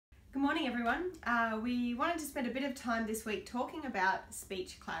morning everyone. We wanted to spend a bit of time this week talking about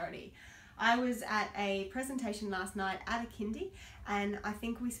speech clarity. I was at a presentation last night at a kindy and I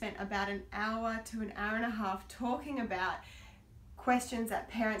think we spent about an hour to an hour and a half talking about questions that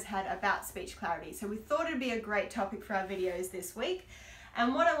parents had about speech clarity. So we thought it'd be a great topic for our videos this week.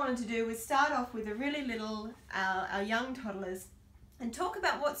 And what I wanted to do was start off with a really little, our young toddlers, and talk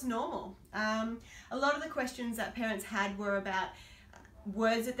about what's normal. A lot of the questions that parents had were about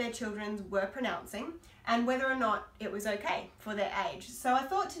words that their children were pronouncing and whether or not it was okay for their age. So I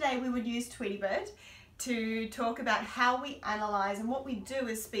thought today we would use Tweetybird to talk about how we analyse and what we do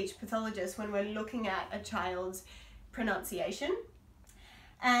as speech pathologists when we're looking at a child's pronunciation.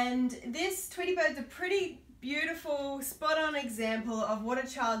 And this Tweetybird's a pretty beautiful, spot-on example of what a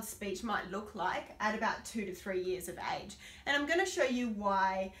child's speech might look like at about 2 to 3 years of age. And I'm going to show you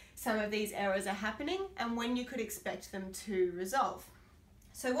why some of these errors are happening and when you could expect them to resolve.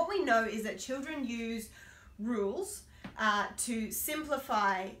 So what we know is that children use rules to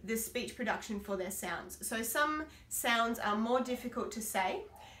simplify the speech production for their sounds. So some sounds are more difficult to say,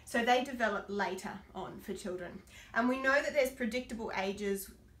 so they develop later on for children. And we know that there's predictable ages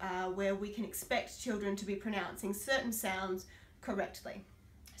where we can expect children to be pronouncing certain sounds correctly.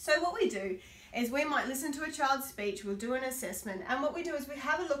 So what we do is we might listen to a child's speech, we'll do an assessment, and what we do is we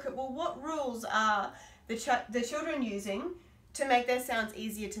have a look at, well, what rules are the children using to make their sounds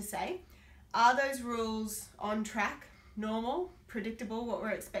easier to say? Are those rules on track, normal, predictable, what we're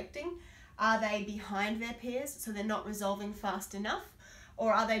expecting? Are they behind their peers, so they're not resolving fast enough?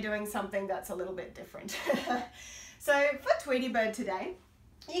 Or are they doing something that's a little bit different? So for Tweetybird today,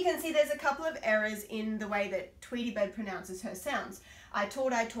 you can see there's a couple of errors in the way that Tweetybird pronounces her sounds. I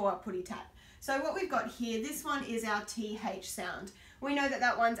tore, putty tap. So what we've got here, this one is our TH sound. We know that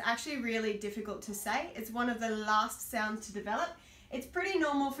that one's actually really difficult to say. It's one of the last sounds to develop. It's pretty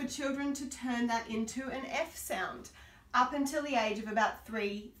normal for children to turn that into an F sound up until the age of about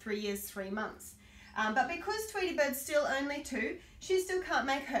 3 years, 3 months. But because Tweetybird's still only 2, she still can't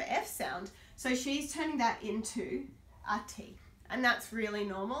make her F sound. So she's turning that into a T. And that's really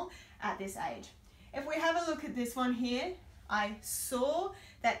normal at this age. If we have a look at this one here, I saw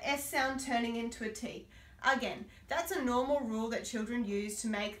that S sound turning into a T. Again, that's a normal rule that children use to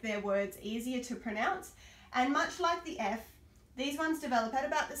make their words easier to pronounce. And much like the F, these ones develop at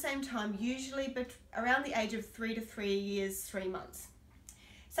about the same time, usually around the age of 3 to 3 years, 3 months.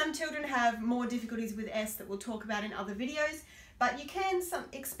 Some children have more difficulties with S that we'll talk about in other videos, but you can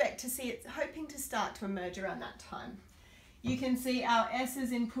expect to see it hoping to start to emerge around that time. You can see our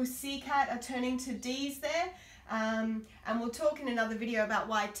S's in pussycat are turning to D's there, and we'll talk in another video about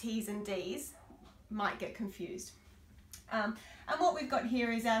why T's and D's might get confused. And what we've got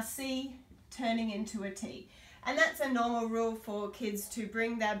here is our C turning into a T. And that's a normal rule for kids to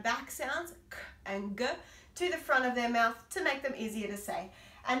bring their back sounds, k and g, to the front of their mouth to make them easier to say.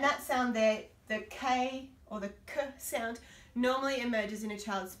 And that sound there, the K or the k sound, normally emerges in a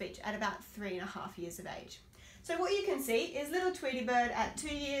child's speech at about 3.5 years of age. So what you can see is little Tweetybird at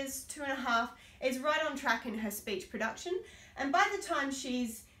 2 years, 2.5, is right on track in her speech production. And by the time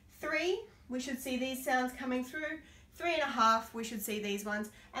she's 3, we should see these sounds coming through. 3.5, we should see these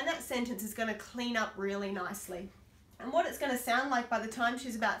ones. And that sentence is going to clean up really nicely. And what it's going to sound like by the time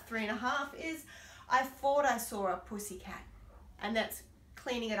she's about 3.5 is, I thought I saw a pussycat. And that's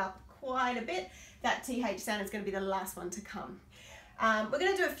cleaning it up quite a bit. That TH sound is going to be the last one to come. We're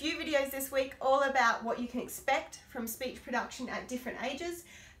going to do a few videos this week all about what you can expect from speech production at different ages.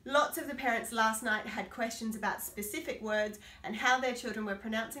 Lots of the parents last night had questions about specific words and how their children were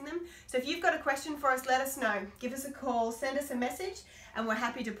pronouncing them. So if you've got a question for us, let us know. Give us a call, send us a message, and we're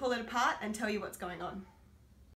happy to pull it apart and tell you what's going on.